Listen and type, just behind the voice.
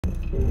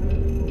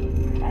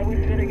I was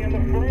sitting in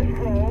the first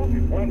row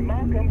when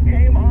Malcolm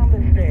came on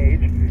the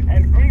stage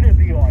and greeted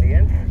the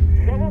audience.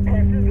 Several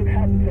persons, it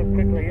happened so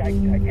quickly, I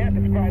can't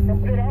describe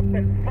them, stood up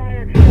and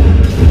fired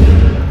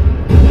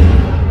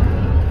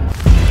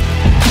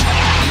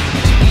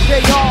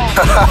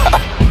shots.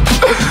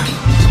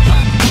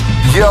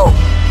 Yo,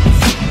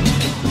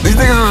 these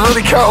niggas was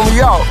really counting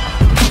me out.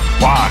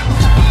 Why?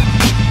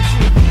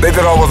 They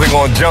thought I wasn't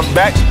gonna jump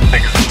back.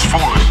 Niggas is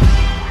foolish.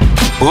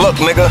 Look,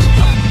 nigga,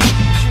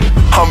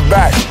 I'm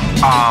back.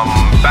 I'm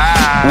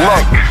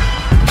back.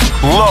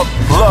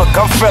 Look,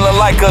 I'm feeling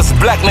like us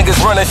black niggas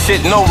running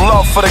shit. No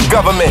love for the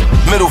government.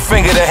 Middle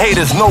finger to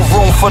haters, no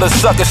room for the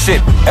sucker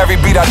shit. Every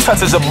beat I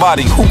touch is a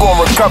body, who gon'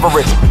 recover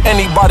it?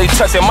 Anybody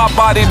touching my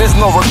body, there's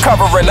no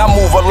recovering. I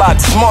move a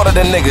lot smarter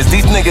than niggas.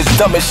 These niggas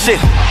dumb as shit.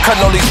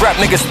 Cutting all these rap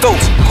niggas'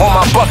 throats on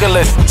my bucket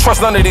list.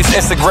 Trust none of these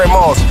Instagram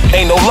models,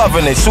 ain't no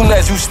loving it. Soon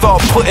as you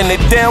start putting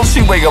it down,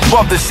 she way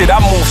above the shit.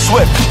 I move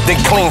swift,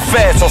 then clean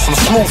fast on some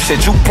smooth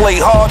shit. You play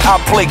hard, I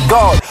play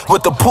guard.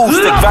 With the pool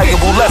stick,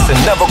 valuable lesson.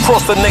 Never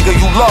cross the nigga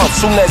you love.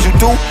 Soon as you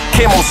do,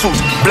 camo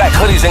suits, black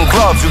hoodies and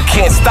gloves. You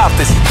can't stop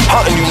this,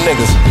 hunting you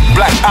niggas.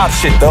 Black op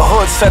shit, the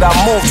hood said I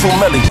move too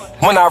milli.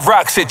 When I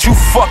rock shit, you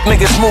fuck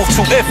niggas move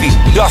too iffy.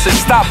 Y'all should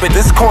stop it,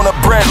 this corner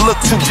bread look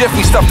too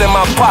jiffy. Stuffed in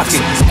my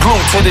pocket, glued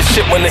to this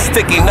shit when it's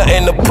sticky.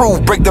 Nothing to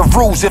prove, break the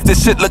rules if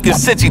this shit looking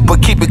sitchy. But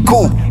keep it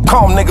cool,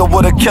 calm nigga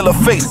with a killer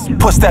face.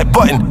 Push that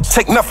button,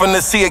 take nothing to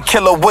see a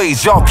killer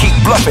ways. Y'all keep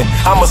bluffing,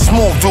 I'm a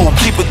smooth dude,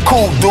 keep it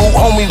cool dude.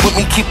 Homie with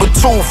me, keep a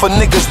tool for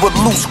niggas with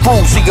loose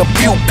screws. He a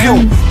pew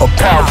pew, a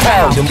pound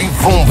pound, and we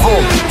boom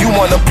boom. You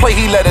wanna play,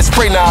 he let it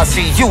spray, now I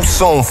see you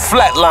soon.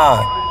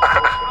 Flatline.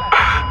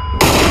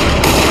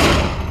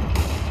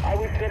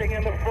 Sitting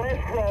in the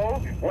first row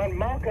when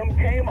Malcolm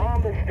came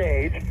on the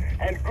stage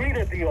and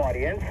greeted the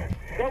audience.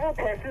 Several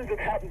persons, it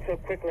happened so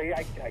quickly,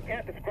 I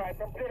can't describe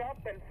them, stood up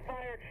and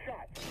fired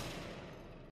shots.